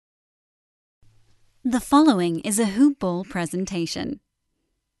The following is a Hoop Ball presentation.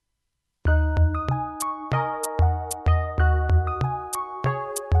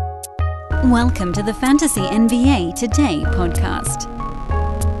 Welcome to the Fantasy NBA Today podcast.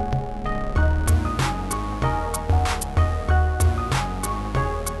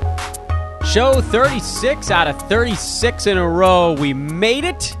 Show 36 out of 36 in a row. We made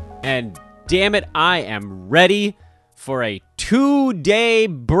it, and damn it, I am ready for a 2-day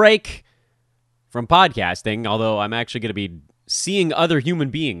break from podcasting, although I'm actually going to be seeing other human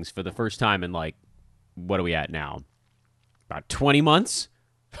beings for the first time in, what are we at now? About 20 months?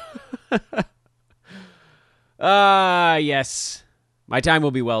 Yes. My time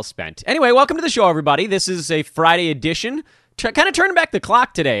will be well spent. Anyway, welcome to the show, everybody. This is a Friday edition. Kind of turning back the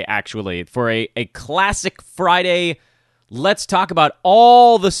clock today, actually, for a classic Friday. Let's talk about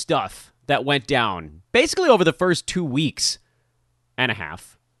all the stuff that went down, basically over the first 2 weeks and a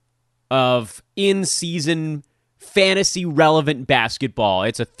half of in-season fantasy-relevant basketball.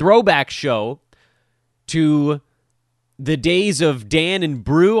 It's a throwback show to the days of Dan and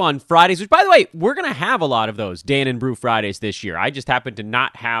Brew on Fridays, which, by the way, we're going to have a lot of those Dan and Brew Fridays this year. I just happened to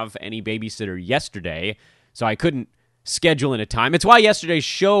not have any babysitter yesterday, so I couldn't schedule in a time. It's why yesterday's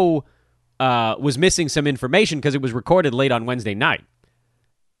show was missing some information, because it was recorded late on Wednesday night.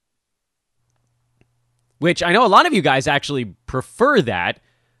 Which I know a lot of you guys actually prefer that,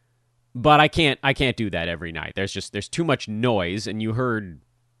 but I can't do that every night. There's too much noise, and you heard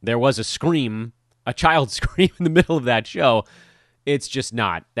there was a child scream in the middle of that show. It's just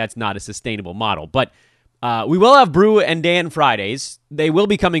that's not a sustainable model. But we will have Brew and Dan Fridays. They will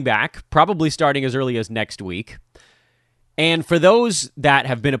be coming back, probably starting as early as next week. And for those that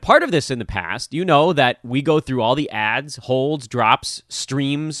have been a part of this in the past, you know that we go through all the ads, holds, drops,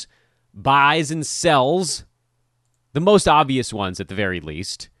 streams, buys, and sells, the most obvious ones at the very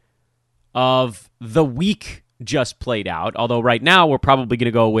least, of the week just played out. Although right now we're probably going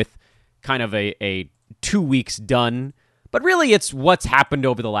to go with kind of a 2 weeks done. But really it's what's happened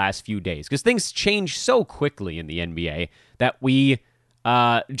over the last few days, because things change so quickly in the NBA that we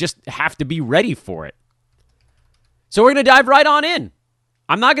just have to be ready for it. So we're going to dive right on in.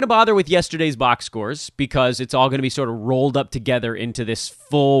 I'm not going to bother with yesterday's box scores, because it's all going to be sort of rolled up together into this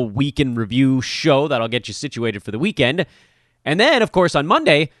full week in review show that'll get you situated for the weekend. And then, of course, on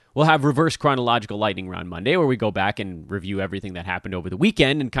Monday, we'll have Reverse Chronological Lightning Round Monday, where we go back and review everything that happened over the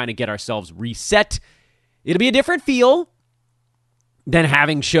weekend and kind of get ourselves reset. It'll be a different feel than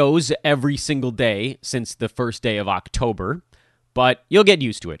having shows every single day since the first day of October. But you'll get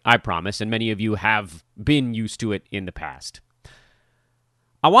used to it, I promise, and many of you have been used to it in the past.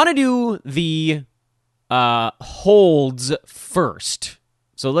 I want to do the holds first.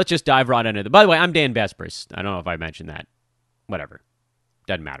 So let's just dive right into it. By the way, I'm Dan Vespers. I don't know if I mentioned that. Whatever.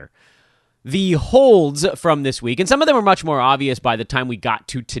 Doesn't matter. The holds from this week, and some of them are much more obvious by the time we got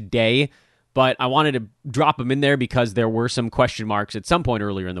to today, but I wanted to drop them in there because there were some question marks at some point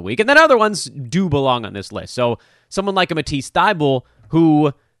earlier in the week, and then other ones do belong on this list. So someone like a Matisse Thybulle,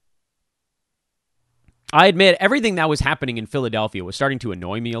 who, I admit, everything that was happening in Philadelphia was starting to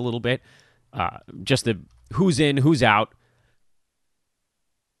annoy me a little bit. Just the who's in, who's out,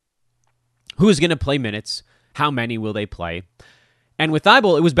 who's going to play minutes, how many will they play. And with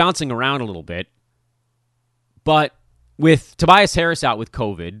Thybulle, it was bouncing around a little bit. But with Tobias Harris out with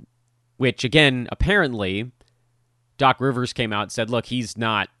COVID, which, again, apparently, Doc Rivers came out and said, look, he's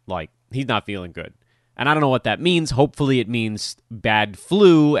not feeling good. And I don't know what that means. Hopefully it means bad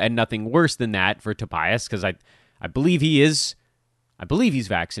flu and nothing worse than that for Tobias, because I believe he is. I believe he's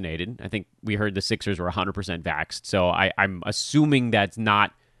vaccinated. I think we heard the Sixers were 100% vaxxed. So I'm assuming that's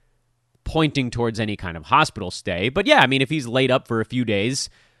not pointing towards any kind of hospital stay. But yeah, I mean, if he's laid up for a few days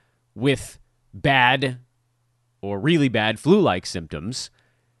with bad or really bad flu-like symptoms,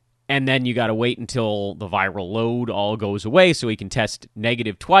 and then you got to wait until the viral load all goes away so he can test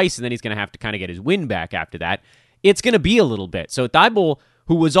negative twice, and then he's going to have to kind of get his wind back after that. It's going to be a little bit. So Thybulle,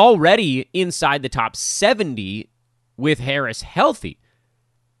 who was already inside the top 70 with Harris healthy,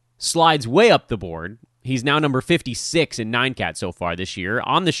 slides way up the board. He's now number 56 in 9-cat so far this year,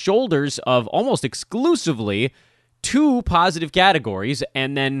 on the shoulders of almost exclusively 2 positive categories,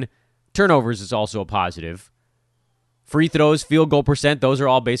 and then turnovers is also a positive. Free throws, field goal percent, those are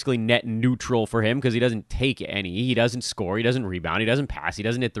all basically net neutral for him because he doesn't take any. He doesn't score. He doesn't rebound. He doesn't pass. He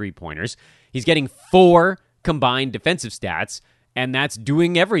doesn't hit three-pointers. He's getting 4 combined defensive stats, and that's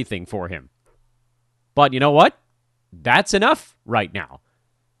doing everything for him. But you know what? That's enough right now.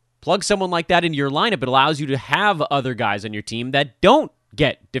 Plug someone like that into your lineup. It allows you to have other guys on your team that don't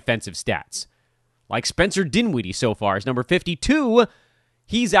get defensive stats. Like Spencer Dinwiddie so far is number 52.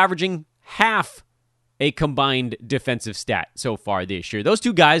 He's averaging half a combined defensive stat so far this year. Those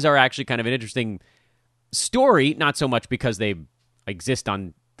two guys are actually kind of an interesting story, not so much because they exist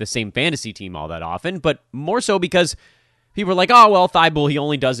on the same fantasy team all that often, but more so because people are like, oh, well, Thibault, he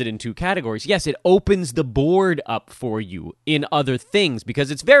only does it in two categories. Yes, it opens the board up for you in other things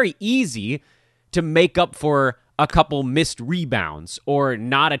because it's very easy to make up for a couple missed rebounds or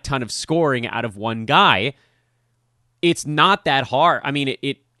not a ton of scoring out of one guy. It's not that hard. I mean,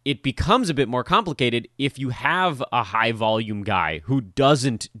 it becomes a bit more complicated if you have a high-volume guy who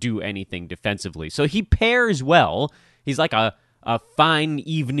doesn't do anything defensively. So he pairs well. He's like a fine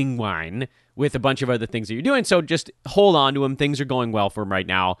evening wine with a bunch of other things that you're doing. So just hold on to him. Things are going well for him right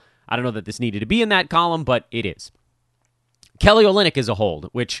now. I don't know that this needed to be in that column, but it is. Kelly Olynyk is a hold,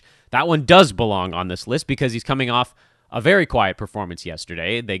 which that one does belong on this list because he's coming off a very quiet performance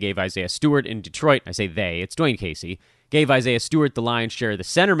yesterday. They gave Isaiah Stewart in Detroit. I say they, it's Dwayne Casey. Gave Isaiah Stewart the lion's share of the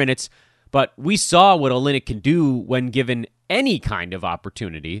center minutes, but we saw what Olynyk can do when given any kind of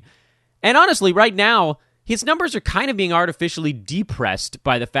opportunity. And honestly, right now, his numbers are kind of being artificially depressed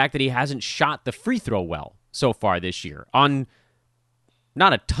by the fact that he hasn't shot the free throw well so far this year on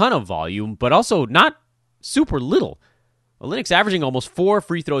not a ton of volume, but also not super little. Olynyk's averaging almost 4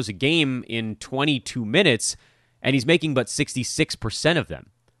 free throws a game in 22 minutes, and he's making but 66% of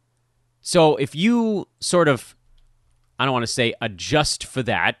them. So if you sort of, I don't want to say adjust for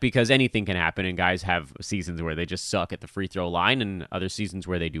that because anything can happen and guys have seasons where they just suck at the free throw line and other seasons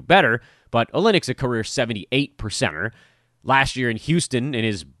where they do better. But Olynyk's a career 78%er. Last year in Houston, in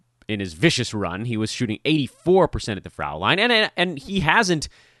his vicious run, he was shooting 84% at the foul line. And he hasn't,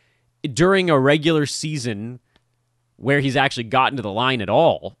 during a regular season where he's actually gotten to the line at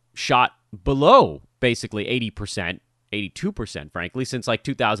all, shot below basically 80%, 82%, frankly, since like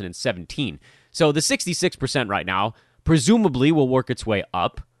 2017. So the 66% right now presumably will work its way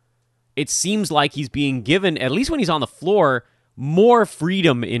up. It seems like he's being given, at least when he's on the floor, more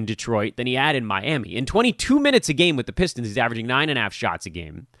freedom in Detroit than he had in Miami. In 22 minutes a game with the Pistons, he's averaging 9.5 shots a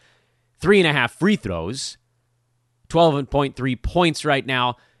game, 3.5 free throws, 12.3 points right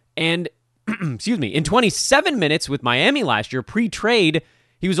now, and excuse me, in 27 minutes with Miami last year, pre-trade,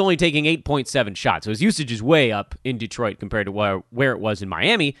 he was only taking 8.7 shots. So his usage is way up in Detroit compared to where it was in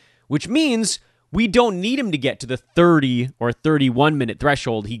Miami, which means we don't need him to get to the 30 or 31-minute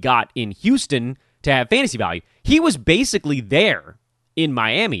threshold he got in Houston to have fantasy value. He was basically there in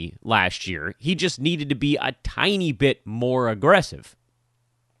Miami last year. He just needed to be a tiny bit more aggressive,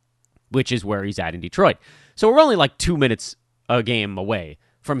 which is where he's at in Detroit. So we're only like 2 minutes a game away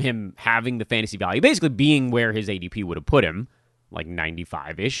from him having the fantasy value, basically being where his ADP would have put him, like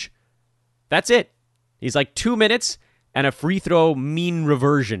 95-ish. That's it. He's like 2 minutes and a free throw mean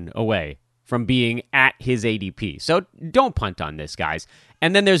reversion away from being at his ADP. So don't punt on this, guys.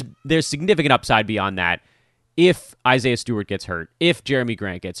 And then there's significant upside beyond that if Isaiah Stewart gets hurt, if Jeremy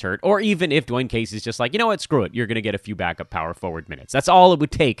Grant gets hurt, or even if Dwayne Casey's just like, you know what, screw it, you're going to get a few backup power forward minutes. That's all it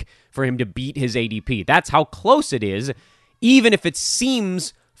would take for him to beat his ADP. That's how close it is, even if it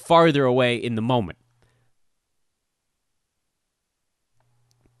seems farther away in the moment.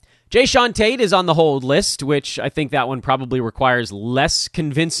 Jae'Sean Tate is on the hold list, which I think that one probably requires less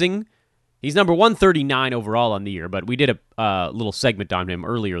convincing. He's number 139 overall on the year, but we did a little segment on him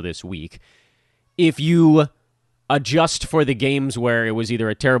earlier this week. If you adjust for the games where it was either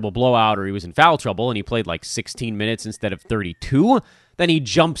a terrible blowout or he was in foul trouble and he played like 16 minutes instead of 32, then he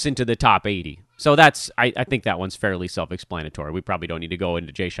jumps into the top 80. So I think that one's fairly self-explanatory. We probably don't need to go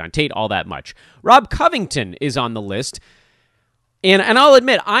into Jae'Sean Tate all that much. Rob Covington is on the list. And I'll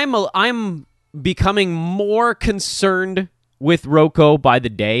admit, I'm becoming more concerned with Rocco by the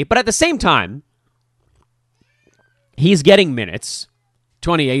day, but at the same time, he's getting minutes,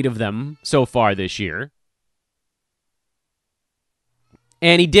 28 of them so far this year.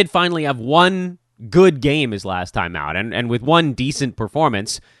 And he did finally have one good game his last time out, and with one decent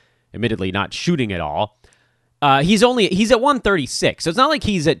performance, admittedly not shooting at all, he's at 136, so it's not like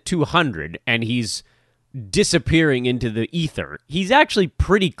he's at 200 and he's disappearing into the ether. He's actually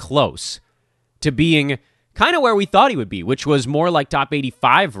pretty close to being kind of where we thought he would be, which was more like top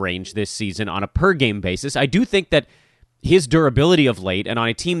 85 range this season on a per-game basis. I do think that his durability of late, and on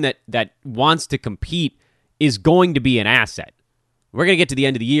a team that wants to compete, is going to be an asset. We're going to get to the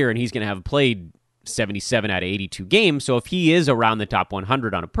end of the year, and he's going to have played 77 out of 82 games, so if he is around the top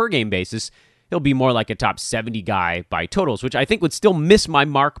 100 on a per-game basis, he'll be more like a top 70 guy by totals, which I think would still miss my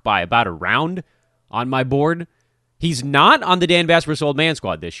mark by about a round on my board. He's not on the Dan Basper's Old Man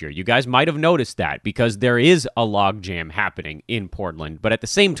Squad this year. You guys might have noticed that because there is a logjam happening in Portland. But at the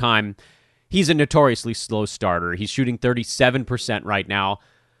same time, he's a notoriously slow starter. He's shooting 37% right now.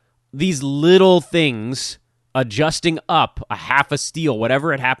 these little things, adjusting up a half a steal,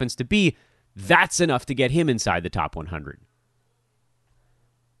 whatever it happens to be, that's enough to get him inside the top 100.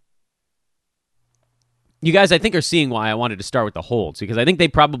 You guys, I think, are seeing why I wanted to start with the holds, because I think they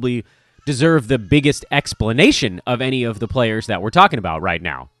probably deserve the biggest explanation of any of the players that we're talking about right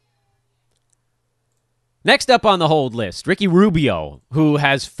now. Next up on the hold list, Ricky Rubio, who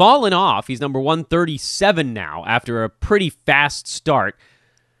has fallen off. He's number 137 now after a pretty fast start,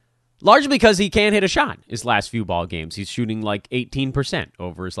 largely because he can't hit a shot his last few ball games. He's shooting like 18%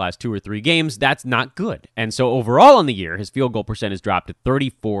 over his last 2 or 3 games. That's not good. And so overall on the year, his field goal percent has dropped to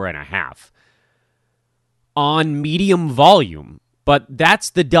 34.5 on medium volume. But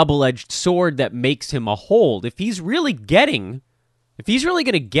that's the double-edged sword that makes him a hold. If he's really going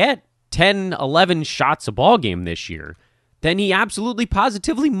to get 10, 11 shots a ball game this year, then he absolutely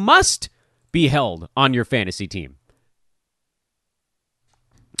positively must be held on your fantasy team.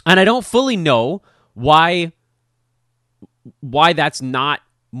 And I don't fully know why that's not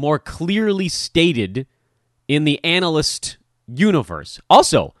more clearly stated in the analyst universe.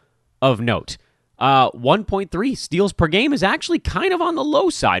 Also of note, 1.3 steals per game is actually kind of on the low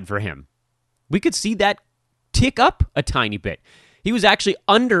side for him. We could see that tick up a tiny bit. He was actually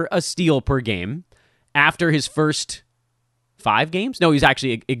under a steal per game after his first 5 games. No, he's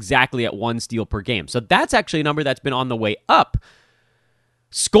actually exactly at 1 steal per game. So that's actually a number that's been on the way up.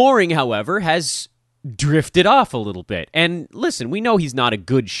 Scoring, however, has drifted off a little bit. And listen, we know he's not a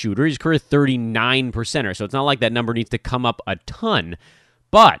good shooter. He's career 39%er, so it's not like that number needs to come up a ton.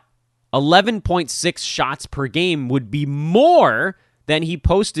 But 11.6 shots per game would be more than he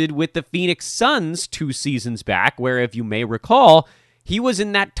posted with the Phoenix Suns 2 seasons back, where, if you may recall, he was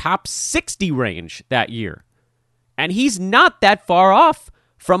in that top 60 range that year. And he's not that far off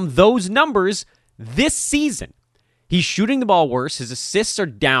from those numbers this season. He's shooting the ball worse. His assists are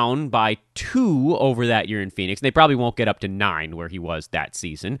down by 2 over that year in Phoenix. And they probably won't get up to 9 where he was that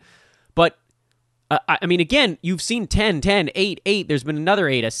season. But, I mean, again, you've seen 10, 10, 8, 8. There's been another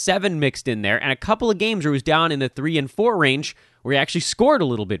 8, a 7 mixed in there, and a couple of games where he was down in the 3 and 4 range where he actually scored a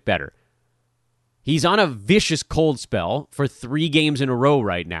little bit better. He's on a vicious cold spell for 3 games in a row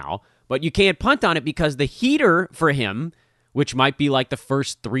right now, but you can't punt on it because the heater for him, which might be like the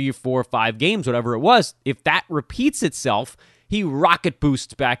first 3 or 4 or 5 games, whatever it was, if that repeats itself, he rocket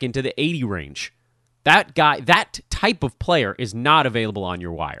boosts back into the 80 range. That guy, that type of player is not available on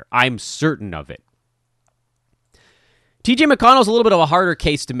your wire. I'm certain of it. TJ McConnell's a little bit of a harder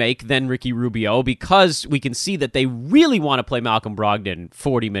case to make than Ricky Rubio because we can see that they really want to play Malcolm Brogdon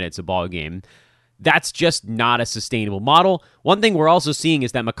 40 minutes a ball game. That's just not a sustainable model. One thing we're also seeing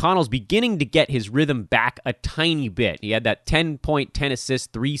is that McConnell's beginning to get his rhythm back a tiny bit. He had that 10-point,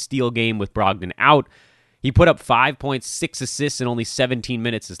 10-assist, 3-steal game with Brogdon out. He put up 5.6 assists in only 17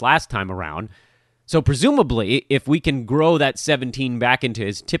 minutes his last time around. So presumably, if we can grow that 17 back into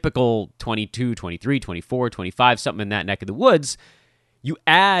his typical 22, 23, 24, 25, something in that neck of the woods, you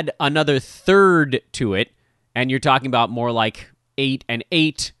add another third to it, and you're talking about more like 8 and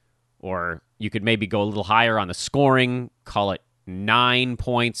 8, or you could maybe go a little higher on the scoring, call it 9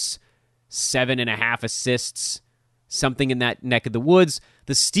 points, 7.5 assists, something in that neck of the woods.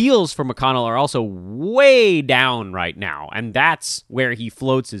 The steals for McConnell are also way down right now, and that's where he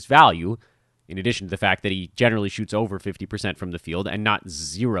floats his value, in addition to the fact that he generally shoots over 50% from the field and not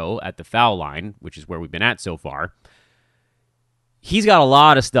 0 at the foul line, which is where we've been at so far. He's got a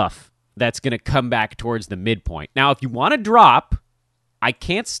lot of stuff that's going to come back towards the midpoint. Now, if you want to drop, I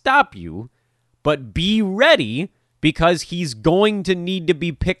can't stop you, but be ready because he's going to need to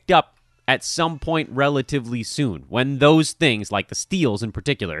be picked up at some point relatively soon. When those things, like the steals in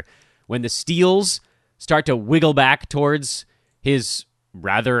particular, when the steals start to wiggle back towards his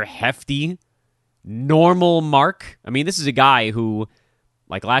rather hefty normal mark. I mean, this is a guy who,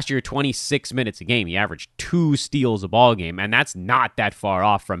 like last year, 26 minutes a game, he averaged 2 steals a ball game, and that's not that far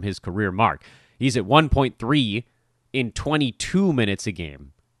off from his career mark. He's at 1.3 in 22 minutes a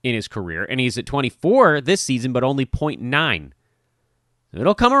game in his career, and he's at 24 this season, but only 0.9.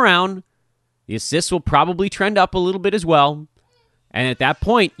 It'll come around. The assists will probably trend up a little bit as well, and at that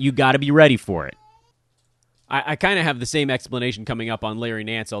point, you got to be ready for it. I kind of have the same explanation coming up on Larry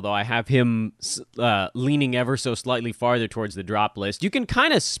Nance, although I have him leaning ever so slightly farther towards the drop list. You can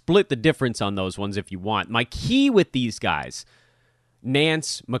kind of split the difference on those ones if you want. My key with these guys,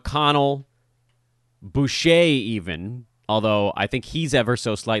 Nance, McConnell, Boucher even, although I think he's ever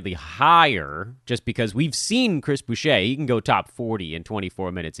so slightly higher, just because we've seen Chris Boucher. He can go top 40 in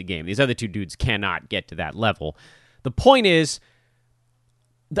 24 minutes a game. These other 2 dudes cannot get to that level. The point is,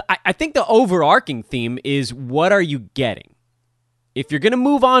 I think the overarching theme is, what are you getting? if you're going to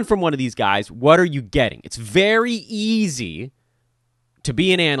move on from one of these guys, what are you getting? It's very easy to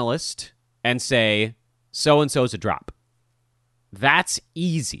be an analyst and say, so-and-so's a drop. That's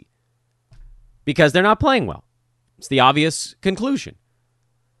easy because they're not playing well. It's the obvious conclusion.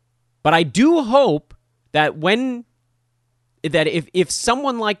 But I do hope that if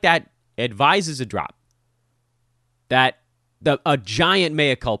someone like that advises a drop, that a giant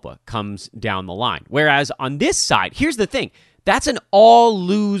mea culpa comes down the line. Whereas on this side, here's the thing. That's an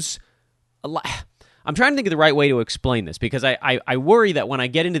all-lose... I'm trying to think of the right way to explain this because I worry that when I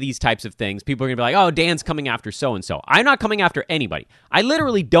get into these types of things, people are going to be like, oh, Dan's coming after so-and-so. I'm not coming after anybody. I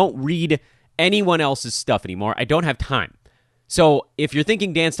literally don't read anyone else's stuff anymore. I don't have time. So if you're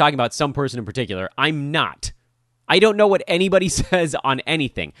thinking Dan's talking about some person in particular, I'm not. I don't know what anybody says on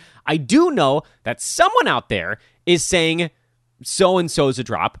anything. I do know that someone out there is saying so-and-so's a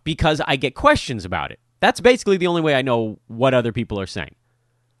drop because I get questions about it. That's basically the only way I know what other people are saying.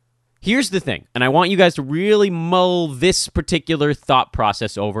 Here's the thing, and I want you guys to really mull this particular thought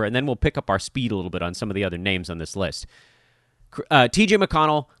process over, and then we'll pick up our speed a little bit on some of the other names on this list. TJ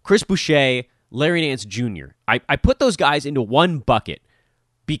McConnell, Chris Boucher, Larry Nance Jr. I put those guys into one bucket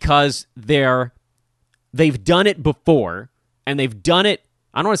because they've done it before, and they've done it,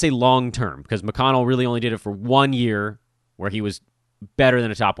 I don't want to say long-term, because McConnell really only did it for 1 year where he was better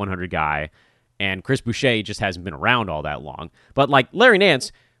than a top 100 guy, and Chris Boucher just hasn't been around all that long. But like Larry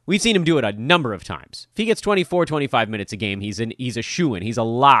Nance, we've seen him do it a number of times. If he gets 24, 25 minutes a game, he's a shoo-in. He's a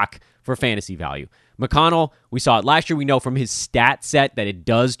lock for fantasy value. McConnell, we saw it last year. We know from his stat set that it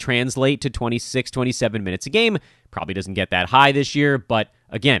does translate to 26, 27 minutes a game. Probably doesn't get that high this year, but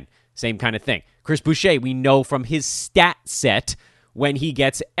again, same kind of thing. Chris Boucher, we know from his stat set when he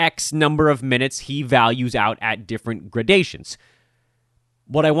gets X number of minutes, he values out at different gradations.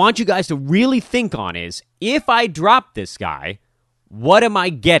 What I want you guys to really think on is, if I drop this guy, what am I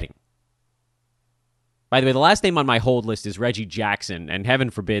getting? By the way, the last name on my hold list is Reggie Jackson, and heaven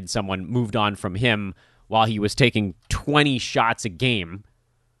forbid someone moved on from him while he was taking 20 shots a game.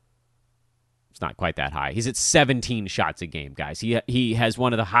 It's not quite that high. He's at 17 shots a game, guys. He has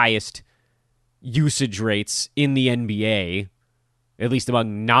one of the highest usage rates in the NBA, at least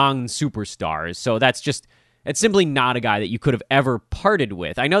among non-superstars. So it's simply not a guy that you could have ever parted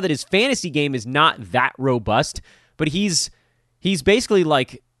with. I know that his fantasy game is not that robust, but he's basically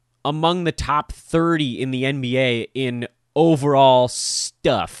like among the top 30 in the NBA in overall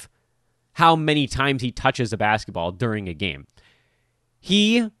stuff, how many times he touches a basketball during a game.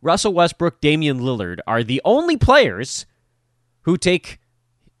 He, Russell Westbrook, Damian Lillard are the only players who take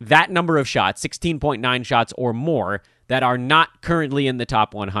that number of shots, 16.9 shots or more, that are not currently in the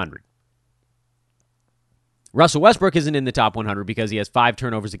top 100. Russell Westbrook isn't in the top 100 because he has 5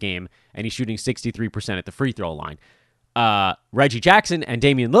 turnovers a game and he's shooting 63% at the free throw line. Reggie Jackson and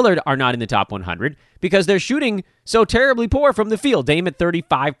Damian Lillard are not in the top 100 because they're shooting so terribly poor from the field. Dame at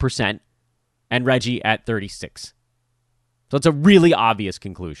 35% and Reggie at 36%. So it's a really obvious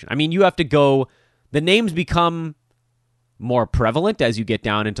conclusion. I mean, you have to go... The names become more prevalent as you get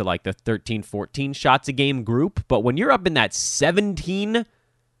down into like the 13, 14 shots a game group, but when you're up in that 17,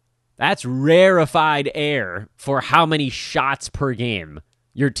 that's rarefied air for how many shots per game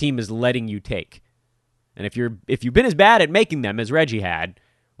your team is letting you take. And if you've been as bad at making them as Reggie had,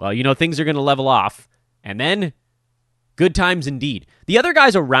 well, you know things are going to level off, and then good times indeed. The other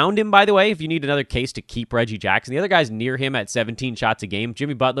guys around him, by the way, if you need another case to keep Reggie Jackson, the other guys near him at 17 shots a game,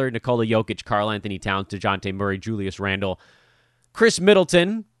 Jimmy Butler, Nikola Jokic, Karl-Anthony Towns, DeJounte Murray, Julius Randle, Chris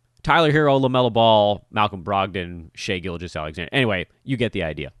Middleton, Tyler Hero, LaMelo Ball, Malcolm Brogdon, Shai Gilgeous-Alexander. Anyway, you get the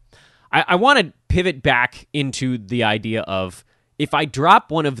idea. I want to pivot back into the idea of, if I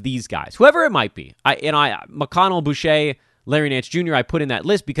drop one of these guys, whoever it might be, McConnell, Boucher, Larry Nance Jr., I put in that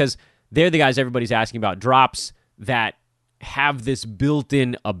list because they're the guys everybody's asking about drops that have this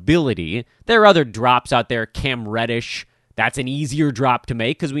built-in ability. There are other drops out there. Cam Reddish, that's an easier drop to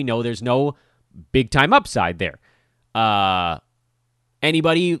make because we know there's no big-time upside there.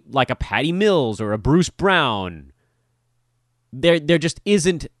 Anybody like a Patty Mills or a Bruce Brown, there just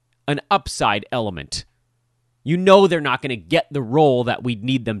isn't an upside element. You know they're not going to get the role that we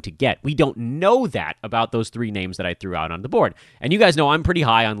need them to get. We don't know that about those 3 names that I threw out on the board. And you guys know I'm pretty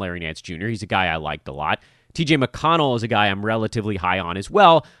high on Larry Nance Jr. He's a guy I liked a lot. TJ McConnell is a guy I'm relatively high on as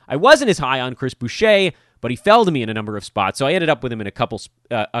well. I wasn't as high on Chris Boucher, but he fell to me in a number of spots, so I ended up with him in a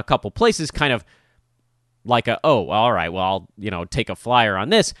couple places, kind of like all right, well, I'll, take a flyer on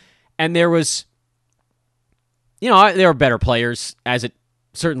this. And there was, there are better players, as it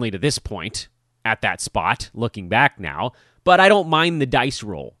certainly to this point, at that spot, looking back now, but I don't mind the dice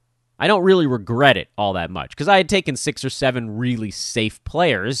roll. I don't really regret it all that much because I had taken 6 or 7 really safe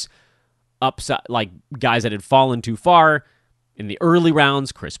players, upside, like guys that had fallen too far in the early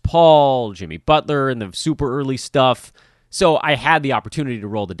rounds, Chris Paul, Jimmy Butler, and the super early stuff. So I had the opportunity to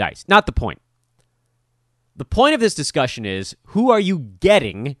roll the dice. Not the point. The point of this discussion is, who are you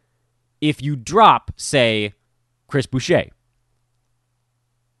getting if you drop, say, Chris Boucher?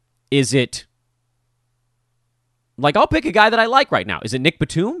 Is it, like, I'll pick a guy that I like right now. Is it Nick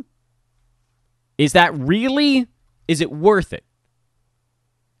Batum? Is that really, is it worth it?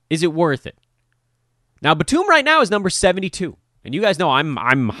 Is it worth it? Now, Batum right now is number 72. And you guys know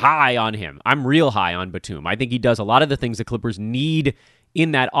I'm high on him. I'm real high on Batum. I think he does a lot of the things the Clippers need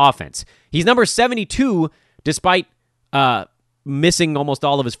in that offense. He's number 72 despite missing almost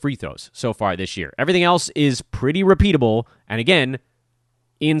all of his free throws so far this year. Everything else is pretty repeatable, and again,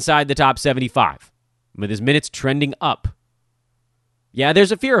 inside the top 75, with his minutes trending up. Yeah,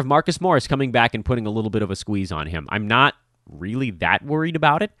 there's a fear of Marcus Morris coming back and putting a little bit of a squeeze on him. I'm not really that worried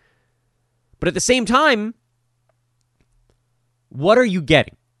about it. But at the same time, what are you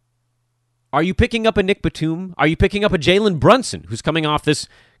getting? Are you picking up a Nick Batum? Are you picking up a Jalen Brunson, who's coming off this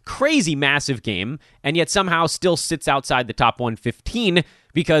crazy massive game and yet somehow still sits outside the top 115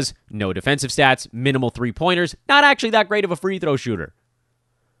 because no defensive stats, minimal three-pointers, not actually that great of a free throw shooter?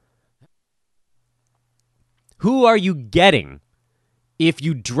 Who are you getting if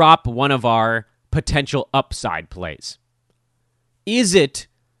you drop one of our potential upside plays? Is it,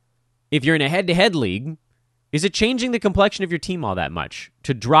 if you're in a head-to-head league, is it changing the complexion of your team all that much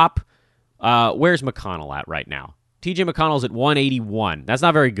to drop, where's McConnell at right now? TJ McConnell's at 181. That's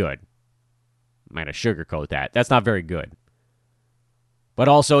not very good. Might have sugarcoat that. That's not very good. But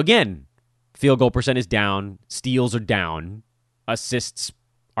also, again, field goal percent is down. Steals are down. Assists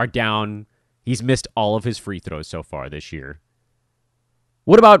are down. He's missed all of his free throws so far this year.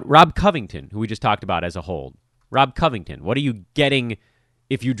 What about Rob Covington, who we just talked about as a whole? Rob Covington, what are you getting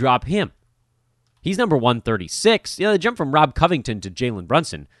if you drop him? He's number 136. The jump from Rob Covington to Jalen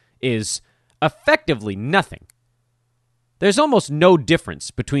Brunson is effectively nothing. There's almost no difference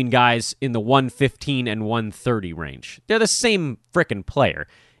between guys in the 115 and 130 range. They're the same frickin' player.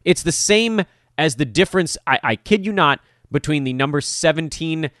 It's the same as the difference, I kid you not, between the number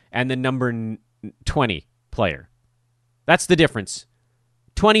 17 and the number 20 player. That's the difference.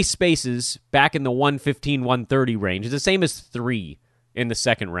 20 spaces back in the 115, 130 range is the same as 3 in the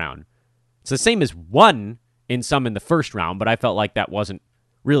second round. It's the same as 1 in some in the first round, but I felt like that wasn't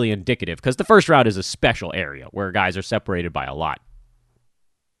really indicative because the first round is a special area where guys are separated by a lot.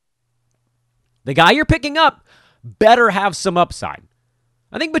 The guy you're picking up better have some upside.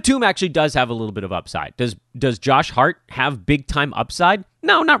 I think Batum actually does have a little bit of upside. Does Josh Hart have big-time upside?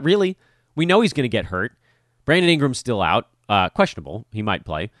 No, not really. We know he's going to get hurt. Brandon Ingram's still out. Questionable. He might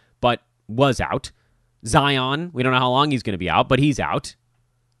play, but was out. Zion, we don't know how long he's going to be out, but he's out.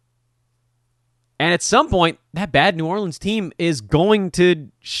 And at some point, that bad New Orleans team is going to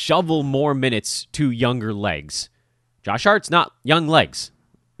shovel more minutes to younger legs. Josh Hart's not young legs.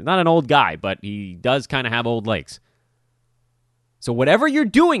 He's not an old guy, but he does kind of have old legs. So whatever you're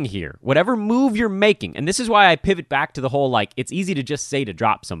doing here, whatever move you're making, and this is why I pivot back to the whole, it's easy to just say to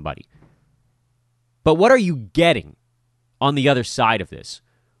drop somebody. But what are you getting on the other side of this?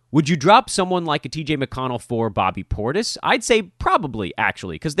 Would you drop someone like a TJ McConnell for Bobby Portis? I'd say probably,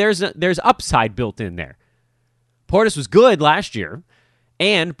 actually, because there's upside built in there. Portis was good last year,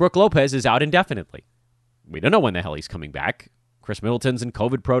 and Brook Lopez is out indefinitely. We don't know when the hell he's coming back. Chris Middleton's in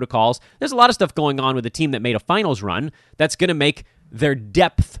COVID protocols. There's a lot of stuff going on with a team that made a finals run that's going to make their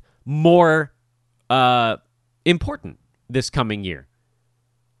depth more important this coming year.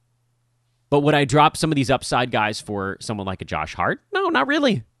 But would I drop some of these upside guys for someone like a Josh Hart? No, not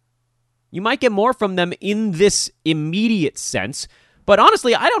really. You might get more from them in this immediate sense, but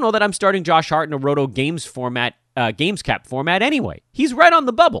honestly, I don't know that I'm starting Josh Hart in a Roto Games format, Games Cap format anyway. He's right on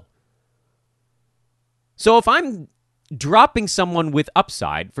the bubble. So if I'm dropping someone with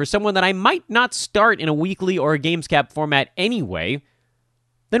upside for someone that I might not start in a weekly or a Games Cap format anyway,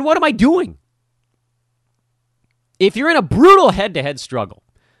 then what am I doing? If you're in a brutal head-to-head struggle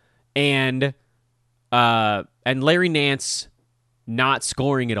and Larry Nance not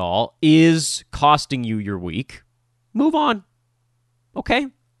scoring at all is costing you your week, move on. Okay?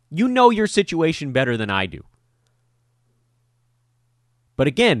 You know your situation better than I do. But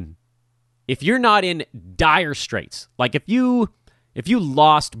again, if you're not in dire straits, like if you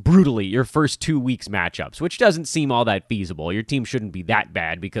lost brutally your first 2 weeks matchups, which doesn't seem all that feasible, your team shouldn't be that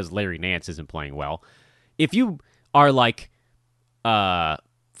bad because Larry Nance isn't playing well. If you are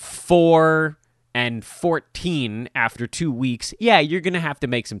 4 and 14 after 2 weeks, yeah, you're going to have to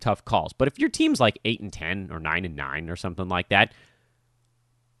make some tough calls. But if your team's like 8-10 or 9-9 or something like that,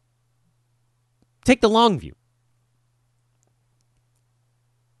 take the long view.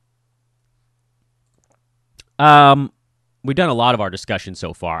 We've done a lot of our discussion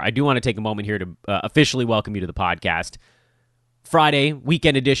so far. I do want to take a moment here to officially welcome you to the podcast. Friday,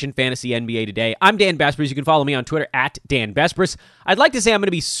 weekend edition, Fantasy NBA Today. I'm Dan Besbris. You can follow me on Twitter at Dan Besbris. I'd like to say I'm going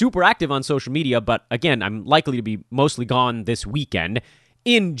to be super active on social media, but again, I'm likely to be mostly gone this weekend.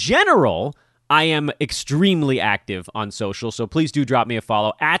 In general, I am extremely active on social, so please do drop me a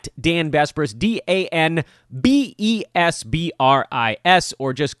follow at Dan Besbris, DanBesbris,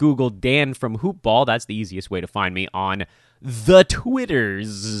 or just Google Dan from Hoopball. That's the easiest way to find me on the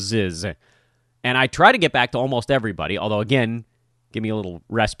Twitters. And I try to get back to almost everybody, although again, give me a little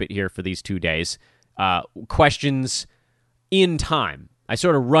respite here for these 2 days. Questions in time. I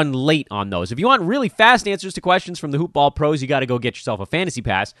sort of run late on those. If you want really fast answers to questions from the Hoopball pros, you got to go get yourself a fantasy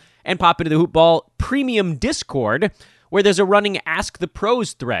pass and pop into the Hoopball Premium Discord, where there's a running Ask the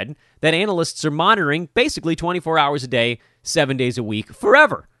Pros thread that analysts are monitoring basically 24 hours a day, 7 days a week,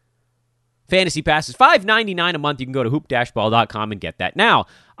 forever. Fantasy Pass is $5.99 a month. You can go to hoop-ball.com and get that. Now,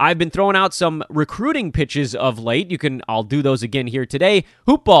 I've been throwing out some recruiting pitches of late. I'll do those again here today.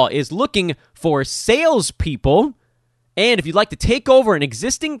 Hoopball is looking for salespeople. And if you'd like to take over an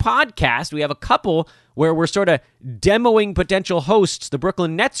existing podcast, we have a couple where we're sort of demoing potential hosts. The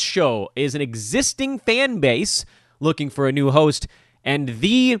Brooklyn Nets show is an existing fan base looking for a new host. And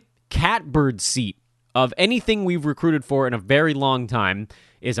the catbird seat of anything we've recruited for in a very long time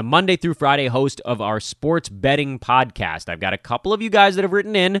is a Monday through Friday host of our sports betting podcast. I've got a couple of you guys that have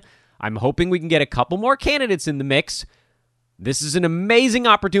written in. I'm hoping we can get a couple more candidates in the mix. This is an amazing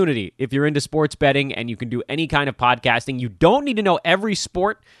opportunity if you're into sports betting and you can do any kind of podcasting. You don't need to know every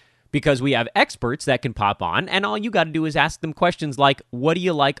sport because we have experts that can pop on, and all you got to do is ask them questions like, what do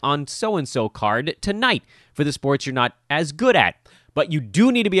you like on so-and-so card tonight for the sports you're not as good at? But you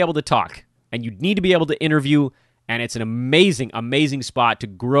do need to be able to talk, and you need to be able to interview, and it's an amazing, amazing spot to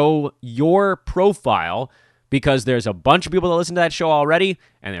grow your profile because there's a bunch of people that listen to that show already,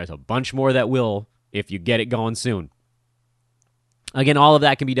 and there's a bunch more that will if you get it going soon. Again, all of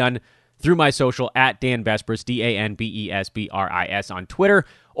that can be done through my social at Dan Besbris, DanBesbris on Twitter.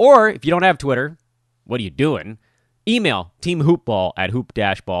 Or if you don't have Twitter, what are you doing? Email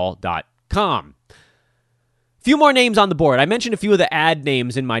teamhoopball@hoop-ball.com. Few more names on the board. I mentioned a few of the ad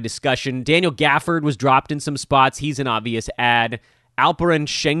names in my discussion. Daniel Gafford was dropped in some spots. He's an obvious ad. Alperen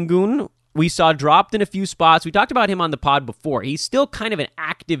Şengün we saw dropped in a few spots. We talked about him on the pod before. He's still kind of an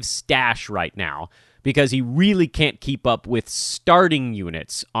active stash right now because he really can't keep up with starting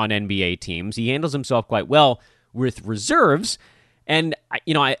units on NBA teams. He handles himself quite well with reserves. And,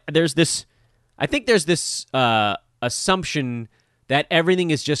 there's this assumption that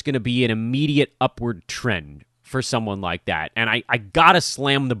everything is just going to be an immediate upward trend for someone like that. And I got to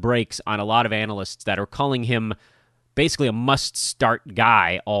slam the brakes on a lot of analysts that are calling him basically a must-start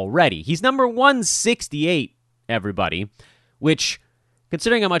guy already. He's number 168, everybody, which,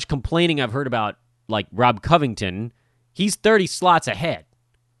 considering how much complaining I've heard about, like Rob Covington, he's 30 slots ahead.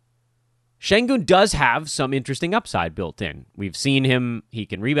 Şengün does have some interesting upside built in. We've seen him, he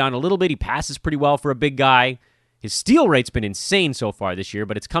can rebound a little bit, he passes pretty well for a big guy. His steal rate's been insane so far this year,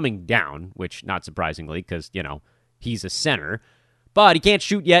 but it's coming down, which, not surprisingly, because, he's a center. But he can't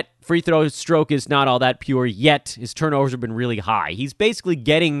shoot yet. Free throw stroke is not all that pure yet. His turnovers have been really high. He's basically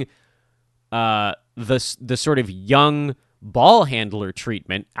getting the sort of young ball handler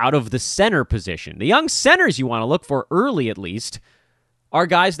treatment out of the center position. The young centers you want to look for early, at least, are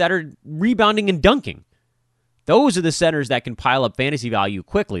guys that are rebounding and dunking. Those are the centers that can pile up fantasy value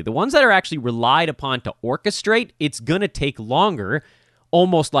quickly. The ones that are actually relied upon to orchestrate, it's going to take longer,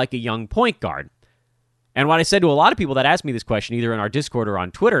 almost like a young point guard. And what I said to a lot of people that asked me this question, either in our Discord or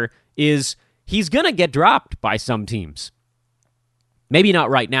on Twitter, is he's going to get dropped by some teams. Maybe not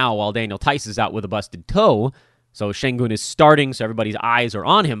right now while Daniel Theis is out with a busted toe, so Şengün is starting, so everybody's eyes are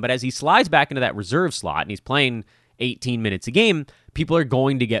on him. But as he slides back into that reserve slot and he's playing 18 minutes a game, people are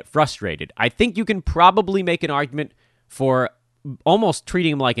going to get frustrated. I think you can probably make an argument for almost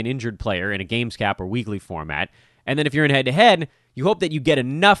treating him like an injured player in a games cap or weekly format. And then if you're in head-to-head, you hope that you get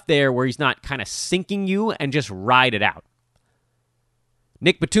enough there where he's not kind of sinking you and just ride it out.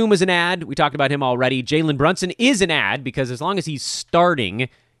 Nick Batum is an ad. We talked about him already. Jalen Brunson is an ad because as long as he's starting,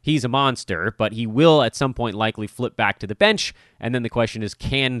 he's a monster, but he will at some point likely flip back to the bench, and then the question is,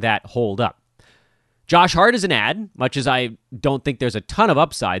 can that hold up? Josh Hart is an ad, much as I don't think there's a ton of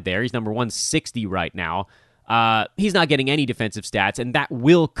upside there. He's number 160 right now. He's not getting any defensive stats, and that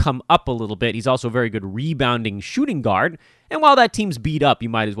will come up a little bit. He's also a very good rebounding shooting guard, and while that team's beat up, you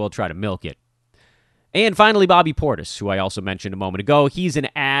might as well try to milk it. And finally, Bobby Portis, who I also mentioned a moment ago. He's an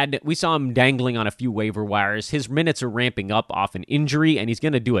ad. We saw him dangling on a few waiver wires. His minutes are ramping up off an injury, and he's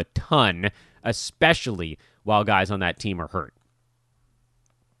going to do a ton, especially while guys on that team are hurt.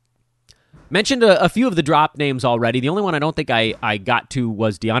 Mentioned a few of the drop names already. The only one I don't think I got to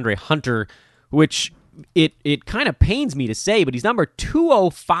was DeAndre Hunter, which it kind of pains me to say, but he's number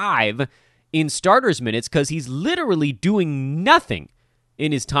 205 in starters minutes because he's literally doing nothing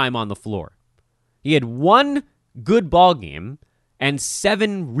in his time on the floor. He had one good ball game and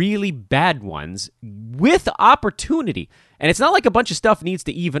 7 really bad ones with opportunity. And it's not like a bunch of stuff needs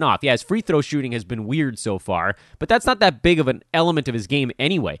to even off. Yeah, his free throw shooting has been weird so far, but that's not that big of an element of his game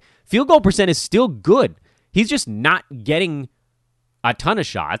anyway. Field goal percent is still good. He's just not getting a ton of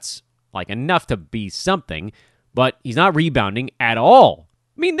shots, like enough to be something, but he's not rebounding at all.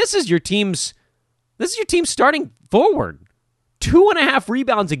 I mean, this is your team's starting forward. 2.5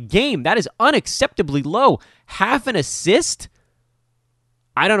 rebounds a game. That is unacceptably low. Half an assist?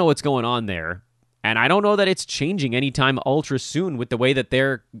 I don't know what's going on there. And I don't know that it's changing anytime ultra soon with the way that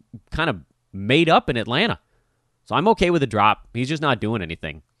they're kind of made up in Atlanta. So I'm okay with a drop. He's just not doing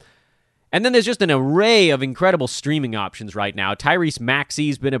anything. And then there's just an array of incredible streaming options right now. Tyrese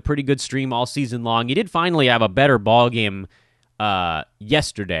Maxey's been a pretty good stream all season long. He did finally have a better ball game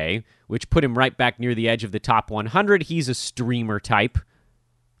yesterday, which put him right back near the edge of the top 100. He's a streamer type.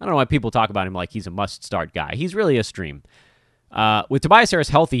 I don't know why people talk about him like he's a must-start guy. He's really a stream. With Tobias Harris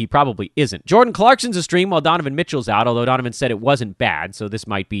healthy, he probably isn't. Jordan Clarkson's a stream while Donovan Mitchell's out, although Donovan said it wasn't bad, so this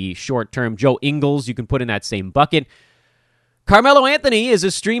might be short-term. Joe Ingles, you can put in that same bucket. Carmelo Anthony is a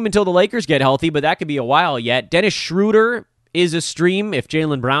stream until the Lakers get healthy, but that could be a while yet. Dennis Schroeder is a stream if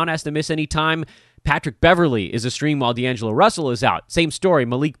Jaylen Brown has to miss any time. Patrick Beverly is a stream while D'Angelo Russell is out. Same story.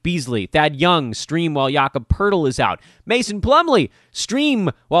 Malik Beasley. Thad Young, stream while Jakob Poeltl is out. Mason Plumlee,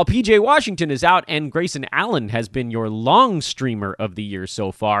 stream while P.J. Washington is out. And Grayson Allen has been your long streamer of the year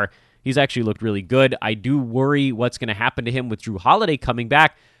so far. He's actually looked really good. I do worry what's going to happen to him with Jrue Holiday coming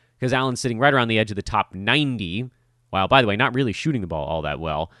back because Allen's sitting right around the edge of the top 90. While, by the way, not really shooting the ball all that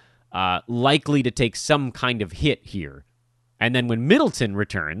well. Likely to take some kind of hit here. And then when Middleton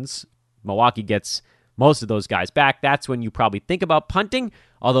returns, Milwaukee gets most of those guys back. That's when you probably think about punting,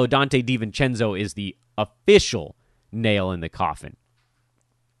 although Dante DiVincenzo is the official nail in the coffin.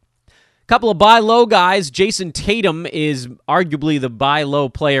 Couple of buy low guys. Jason Tatum is arguably the buy low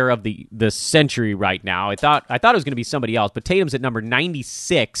player of the century right now. I thought it was going to be somebody else, but Tatum's at number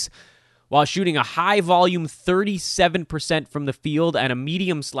 96 while shooting a high volume 37% from the field and a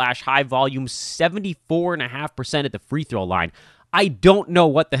medium/high volume 74.5% at the free throw line. I don't know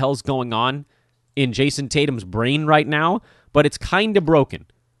what the hell's going on in Jason Tatum's brain right now, but it's kind of broken.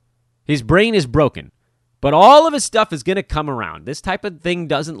 His brain is broken, but all of his stuff is going to come around. This type of thing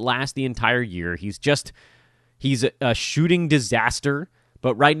doesn't last the entire year. He's a shooting disaster,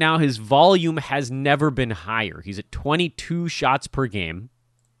 but right now his volume has never been higher. He's at 22 shots per game.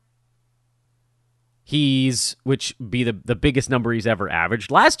 Which be the biggest number he's ever averaged.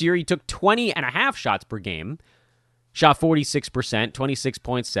 Last year, he took 20.5 shots per game. Shot 46%,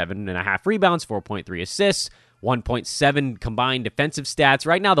 26.7.5 rebounds, 4.3 assists, 1.7 combined defensive stats.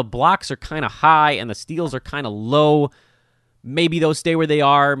 Right now, the blocks are kind of high and the steals are kind of low. Maybe those stay where they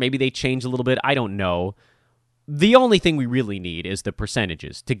are. Maybe they change a little bit. I don't know. The only thing we really need is the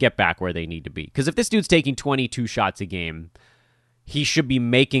percentages to get back where they need to be. Because if this dude's taking 22 shots a game, he should be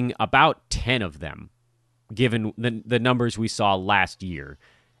making about 10 of them, given the numbers we saw last year.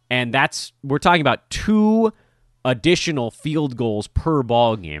 And we're talking about 2 additional field goals per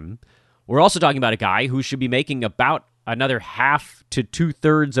ball game. We're also talking about a guy who should be making about another half to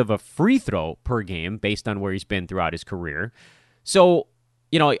 2/3 of a free throw per game based on where he's been throughout his career. So,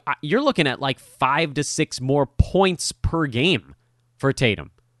 you're looking at like 5 to 6 more points per game for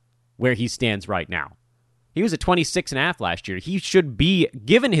Tatum, where he stands right now. He was at 26.5 last year. He should be,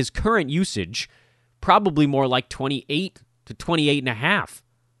 given his current usage, probably more like 28 to 28.5.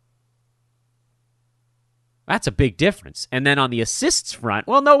 That's a big difference. And then on the assists front,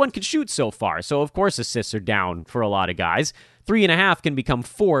 well, no one can shoot so far. So, of course, assists are down for a lot of guys. 3.5 can become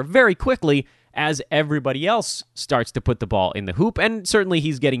 4 very quickly as everybody else starts to put the ball in the hoop. And certainly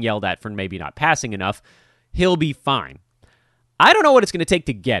he's getting yelled at for maybe not passing enough. He'll be fine. I don't know what it's going to take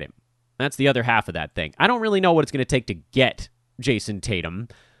to get him. That's the other half of that thing. I don't really know what it's going to take to get Jason Tatum,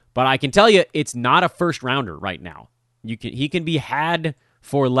 but I can tell you it's not a first rounder right now. He can be had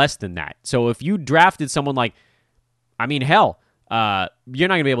for less than that. So if you drafted someone like, you're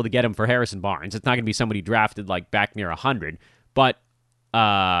not going to be able to get him for Harrison Barnes. It's not going to be somebody drafted like back near 100. But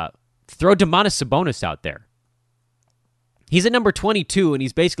throw Domantas Sabonis out there. He's at number 22, and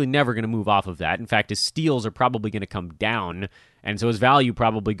he's basically never going to move off of that. In fact, his steals are probably going to come down, and so his value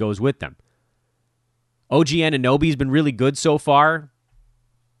probably goes with them. OG Anunoby's been really good so far,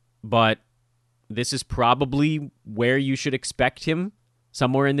 but this is probably where you should expect him,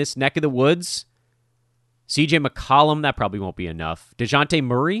 somewhere in this neck of the woods. CJ McCollum, that probably won't be enough. DeJounte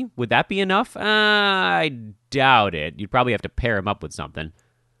Murray, would that be enough? I doubt it. You'd probably have to pair him up with something.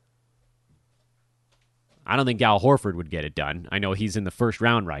 I don't think Al Horford would get it done. I know he's in the first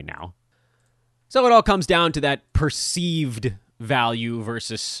round right now. So it all comes down to that perceived value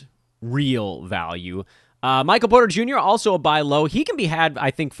versus real value. Michael Porter Jr., also a buy low. He can be had,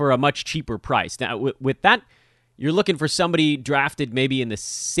 I think, for a much cheaper price. Now, with that, you're looking for somebody drafted maybe in the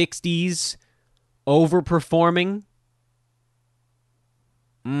 60s, overperforming.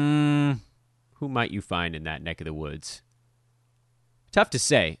 Who might you find in that neck of the woods? Tough to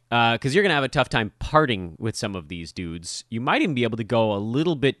say, because you're going to have a tough time parting with some of these dudes. You might even be able to go a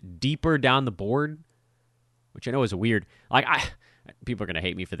little bit deeper down the board, which I know is a weird... People are going to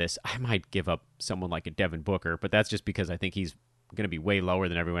hate me for this. I might give up someone like a Devin Booker, but that's just because I think he's going to be way lower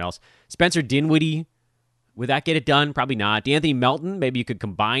than everyone else. Spencer Dinwiddie, would that get it done? Probably not. DeAnthony Melton, maybe you could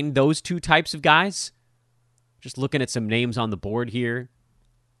combine those two types of guys. Just looking at some names on the board here.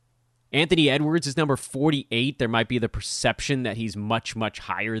 Anthony Edwards is number 48. There might be the perception that he's much, much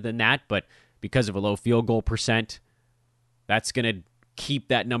higher than that, but because of a low field goal percent, that's going to keep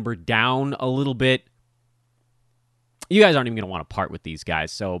that number down a little bit. You guys aren't even going to want to part with these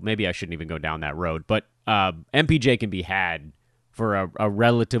guys, so maybe I shouldn't even go down that road. But MPJ can be had for a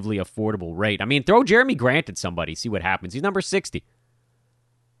relatively affordable rate. I mean, throw Jeremy Grant at somebody, see what happens. He's number 60.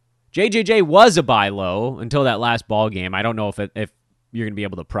 JJJ was a buy low until that last ball game. I don't know if you're going to be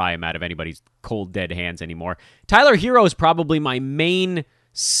able to pry him out of anybody's cold, dead hands anymore. Tyler Hero is probably my main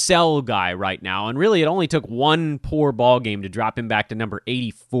sell guy right now, and really it only took one poor ball game to drop him back to number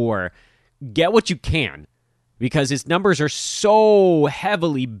 84. Get what you can, because his numbers are so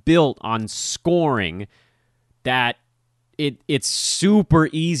heavily built on scoring that it's super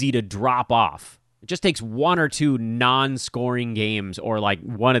easy to drop off. It just takes one or two non-scoring games, or like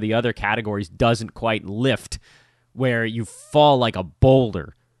one of the other categories doesn't quite lift, where you fall like a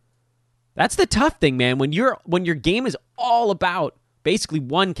boulder. That's the tough thing, man. When your game is all about basically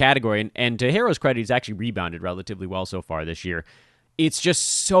one category, and to Hero's credit, he's actually rebounded relatively well so far this year. It's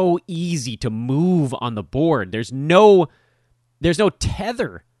just so easy to move on the board. There's no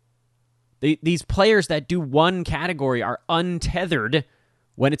tether. These players that do one category are untethered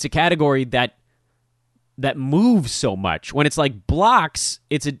when it's a category that moves so much. When it's like blocks,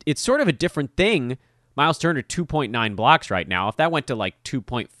 it's sort of a different thing. Miles Turner, 2.9 blocks right now. If that went to like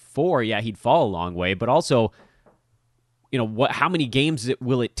 2.4, yeah, he'd fall a long way. But also, how many games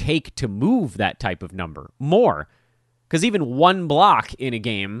will it take to move that type of number? More. Because even one block in a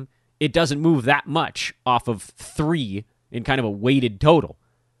game, it doesn't move that much off of 3 in kind of a weighted total.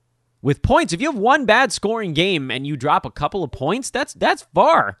 With points, if you have one bad scoring game and you drop a couple of points, that's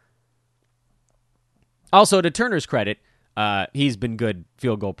far. Also, to Turner's credit, he's been good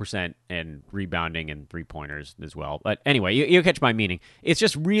field goal percent and rebounding and three-pointers as well. But anyway, you catch my meaning. It's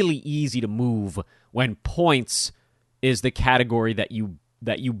just really easy to move when points is the category that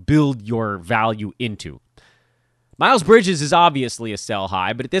you build your value into. Miles Bridges is obviously a sell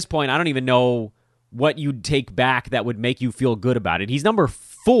high, but at this point, I don't even know what you'd take back that would make you feel good about it. He's number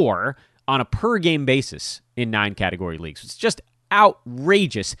 4 on a per-game basis in 9-category leagues. It's just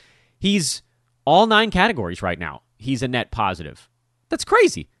outrageous. He's all 9 categories right now. He's a net positive. That's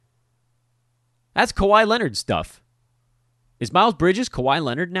crazy. That's Kawhi Leonard stuff. Is Miles Bridges Kawhi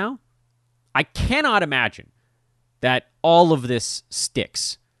Leonard now? I cannot imagine that all of this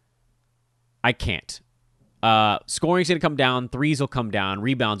sticks. I can't. Scoring's going to come down. Threes will come down.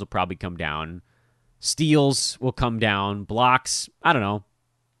 Rebounds will probably come down. Steals will come down. Blocks, I don't know.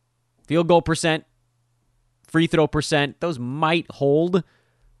 Field goal percent, free throw percent, those might hold.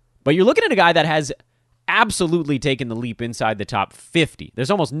 But you're looking at a guy that has absolutely taken the leap inside the top 50.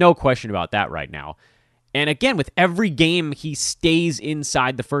 There's almost no question about that right now. And again, with every game, he stays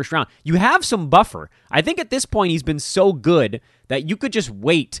inside the first round. You have some buffer. I think at this point, he's been so good that you could just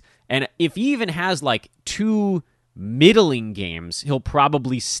wait. And if he even has like 2 middling games, he'll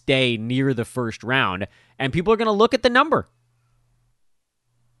probably stay near the first round. And people are going to look at the number.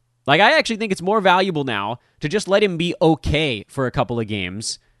 Like, I actually think it's more valuable now to just let him be okay for a couple of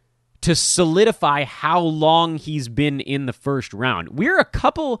games to solidify how long he's been in the first round. We're a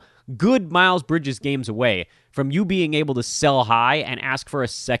couple good Miles Bridges games away from you being able to sell high and ask for a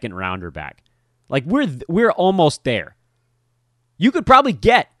second rounder back. Like, we're almost there. You could probably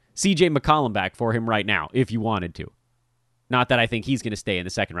get CJ McCollum back for him right now if you wanted to. Not that I think he's going to stay in the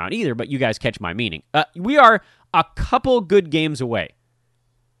second round either, but you guys catch my meaning. We are a couple good games away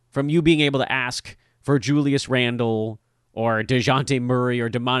from you being able to ask for Julius Randle or DeJounte Murray or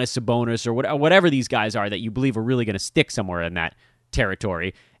Domantas Sabonis or whatever these guys are that you believe are really going to stick somewhere in that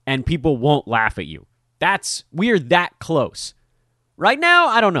territory, and people won't laugh at you. We're that close. Right now,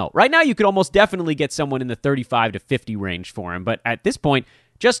 I don't know. Right now, you could almost definitely get someone in the 35 to 50 range for him, but at this point,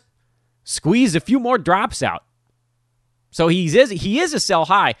 just squeeze a few more drops out. So he is a sell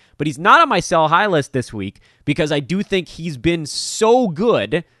high, but he's not on my sell high list this week because I do think he's been so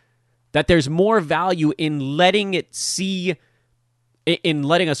good that there's more value in letting us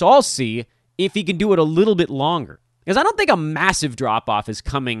all see if he can do it a little bit longer. Because I don't think a massive drop-off is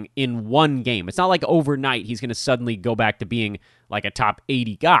coming in one game. It's not like overnight he's going to suddenly go back to being like a top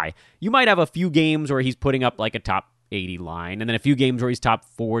 80 guy. You might have a few games where he's putting up like a top 80 line, and then a few games where he's top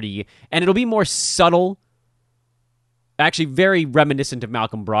 40, and it'll be more subtle. Actually, very reminiscent of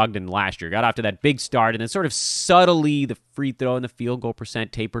Malcolm Brogdon last year. Got off to that big start, and then sort of subtly the free throw and the field goal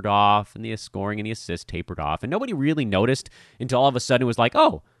percent tapered off, and the scoring and the assist tapered off, and nobody really noticed until all of a sudden it was like,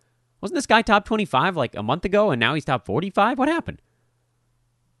 oh, wasn't this guy top 25 like a month ago, and now he's top 45? What happened?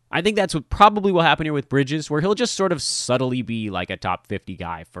 I think that's what probably will happen here with Bridges, where he'll just sort of subtly be like a top 50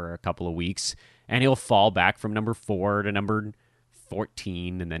 guy for a couple of weeks, and he'll fall back from number 4 to number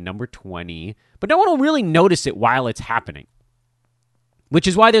 14 and then number 20, but no one will really notice it while it's happening, which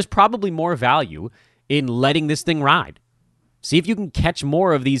is why there's probably more value in letting this thing ride. See if you can catch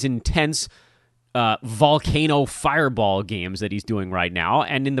more of these intense volcano fireball games that he's doing right now,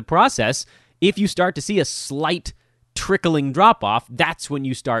 and in the process, if you start to see a slight trickling drop-off, that's when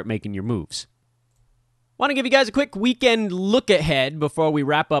you start making your moves. Want to give you guys a quick weekend look ahead before we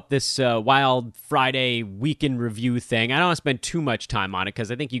wrap up this Wild Friday weekend review thing. I don't want to spend too much time on it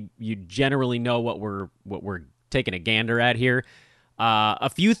because I think you generally know what we're taking a gander at here. A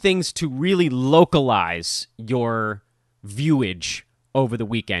few things to really localize your viewage over the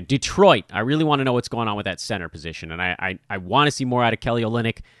weekend. Detroit, I really want to know what's going on with that center position, and I want to see more out of Kelly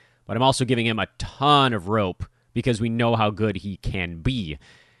Olynyk, but I'm also giving him a ton of rope because we know how good he can be.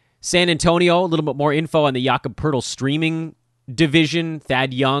 San Antonio, a little bit more info on the Jakob Poeltl streaming division.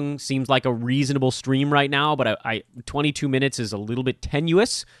 Thad Young seems like a reasonable stream right now, but 22 minutes is a little bit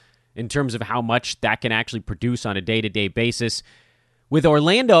tenuous in terms of how much that can actually produce on a day-to-day basis. With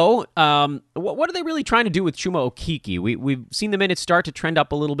Orlando, what are they really trying to do with Chuma Okeke? We've seen the minutes start to trend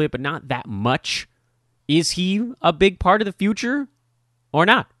up a little bit, but not that much. Is he a big part of the future or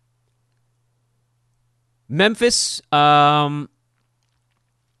not? Memphis,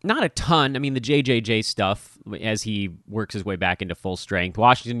 not a ton. I mean, the JJJ stuff as he works his way back into full strength.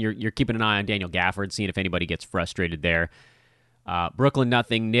 Washington, you're keeping an eye on Daniel Gafford, seeing if anybody gets frustrated there. Brooklyn,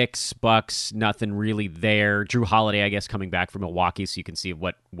 nothing. Knicks, Bucks, nothing really there. Drew Holiday, I guess, coming back from Milwaukee, so you can see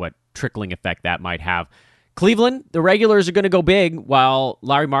what trickling effect that might have. Cleveland, the regulars are going to go big, while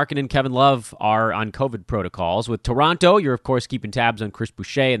Larry Markin and Kevin Love are on COVID protocols. With Toronto, you're, of course, keeping tabs on Chris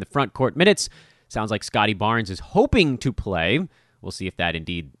Boucher in the front court minutes. Sounds like Scotty Barnes is hoping to play. We'll see if that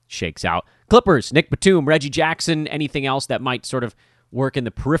indeed shakes out. Clippers, Nick Batum, Reggie Jackson, anything else that might sort of work in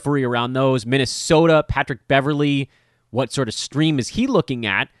the periphery around those. Minnesota, Patrick Beverley, what sort of stream is he looking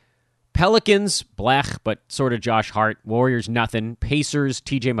at? Pelicans, blech, but sort of Josh Hart. Warriors, nothing. Pacers,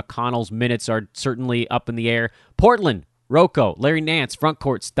 TJ McConnell's minutes are certainly up in the air. Portland, Rocco, Larry Nance, front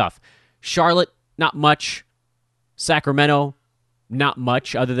court stuff. Charlotte, not much. Sacramento, not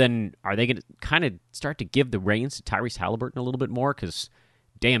much, other than are they going to kind of start to give the reins to Tyrese Halliburton a little bit more? Because,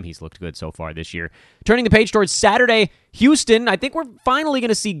 damn, he's looked good so far this year. Turning the page towards Saturday, Houston, I think we're finally going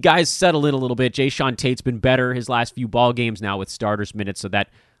to see guys settle in a little bit. Jayshawn Tate's been better his last few ball games now with starters minutes, so that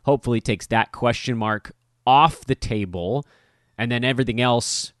hopefully takes that question mark off the table. And then everything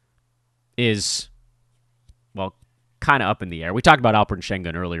else is, well, kind of up in the air. We talked about Alperen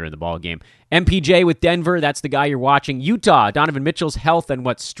Sengun earlier in the ball game. MPJ with Denver, that's the guy you're watching. Utah, Donovan Mitchell's health and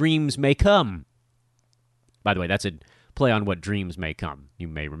what streams may come. By the way, that's a play on what dreams may come. You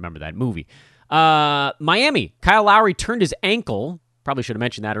may remember that movie. Miami, Kyle Lowry turned his ankle. Probably should have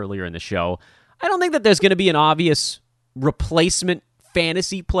mentioned that earlier in the show. I don't think that there's going to be an obvious replacement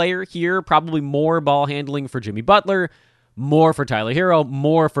fantasy player here. Probably more ball handling for Jimmy Butler, more for Tyler Hero,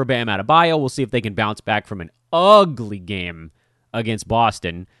 more for Bam Adebayo. We'll see if they can bounce back from an ugly game against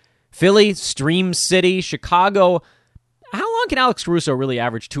Boston. Philly, Stream City, Chicago. How long can Alex Caruso really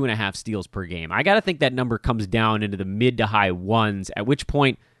average 2.5 steals per game? I got to think that number comes down into the mid to high ones, at which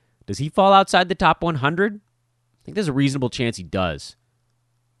point Does he fall outside the top 100? I think there's a reasonable chance he does.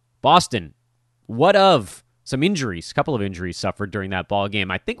 Boston, what of some injuries? A couple of injuries suffered during that ball game.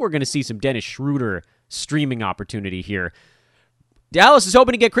 I think we're going to see some Dennis Schroeder streaming opportunity here. Dallas is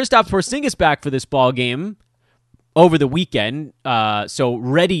hoping to get Kristaps Porzingis back for this ball game over the weekend, so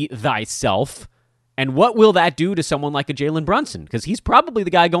ready thyself. And what will that do to someone like a Jalen Brunson? Because he's probably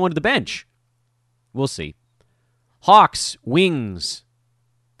the guy going to the bench. We'll see. Hawks, Wings,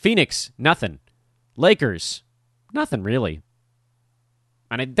 Phoenix, nothing. Lakers, nothing really.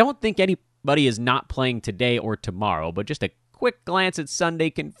 And I don't think anybody is not playing today or tomorrow, but just a quick glance at Sunday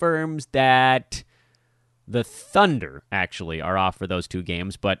confirms that the Thunder actually are off for those two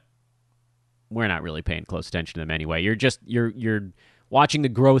games, but we're not really paying close attention to them anyway. You're watching the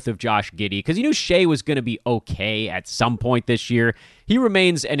growth of Josh Giddey, because you knew Shea was going to be okay at some point this year. He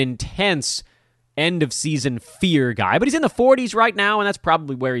remains an intense end-of-season fear guy, but he's in the 40s right now, and that's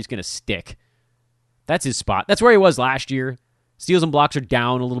probably where he's going to stick. That's his spot. That's where he was last year. Steals and blocks are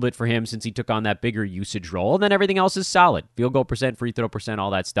down a little bit for him since he took on that bigger usage role, and then everything else is solid. Field goal percent, free throw percent,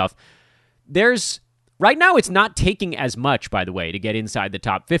 all that stuff. Right now, it's not taking as much, by the way, to get inside the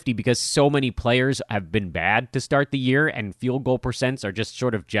top 50 because so many players have been bad to start the year and field goal percents are just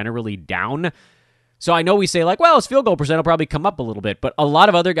sort of generally down. So I know we say, like, well, his field goal percent will probably come up a little bit, but a lot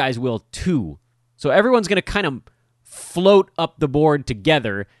of other guys will too. So everyone's going to kind of float up the board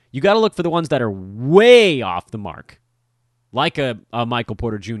together. You got to look for the ones that are way off the mark, like a Michael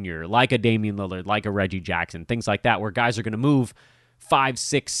Porter Jr., like a Damian Lillard, like a Reggie Jackson, things like that, where guys are going to move 5,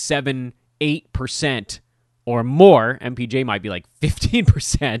 6, 7, 8% or more. MPJ might be like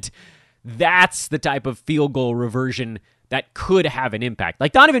 15%. That's the type of field goal reversion that could have an impact.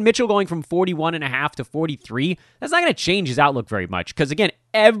 Like Donovan Mitchell going from 41.5 to 43, that's not going to change his outlook very much because, again,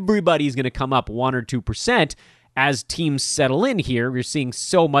 everybody's going to come up 1 or 2% as teams settle in here. We're seeing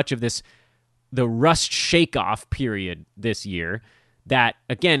so much of this, the rust shake-off period this year, that,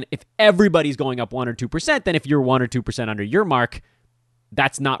 again, if everybody's going up 1 or 2%, then if you're 1 or 2% under your mark,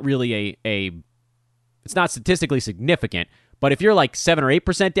 that's not really it's not statistically significant. But if you're like 7 or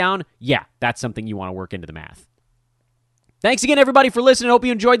 8% down, yeah, that's something you want to work into the math. Thanks again, everybody, for listening. Hope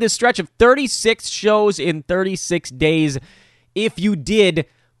you enjoyed this stretch of 36 shows in 36 days. If you did,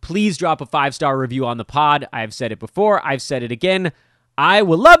 please drop a 5-star review on the pod. I've said it before. I've said it again. I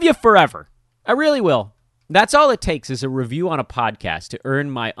will love you forever. I really will. That's all it takes is a review on a podcast to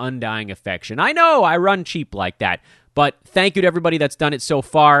earn my undying affection. I know I run cheap like that. But thank you to everybody that's done it so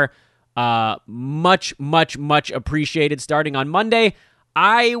far. Much, much, much appreciated. Starting on Monday,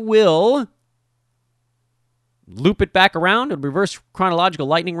 I will loop it back around, a reverse chronological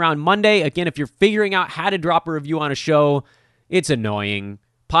lightning round Monday. Again, if you're figuring out how to drop a review on a show, it's annoying.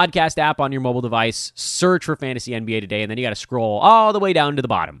 Podcast app on your mobile device, search for Fantasy NBA Today, and then you got to scroll all the way down to the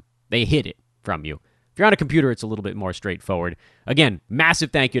bottom. They hid it from you. If you're on a computer, it's a little bit more straightforward. Again,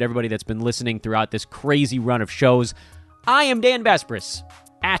 massive thank you to everybody that's been listening throughout this crazy run of shows. I am Dan Vespris,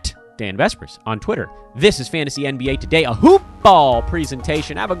 at Dan Vespris on Twitter. This is Fantasy NBA Today, a hoop ball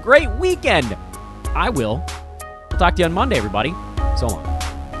presentation. Have a great weekend. We'll talk to you on Monday, everybody. So long.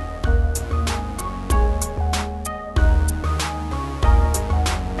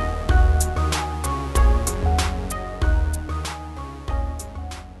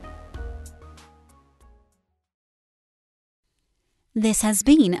 This has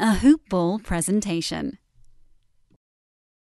been a Hoop Ball presentation.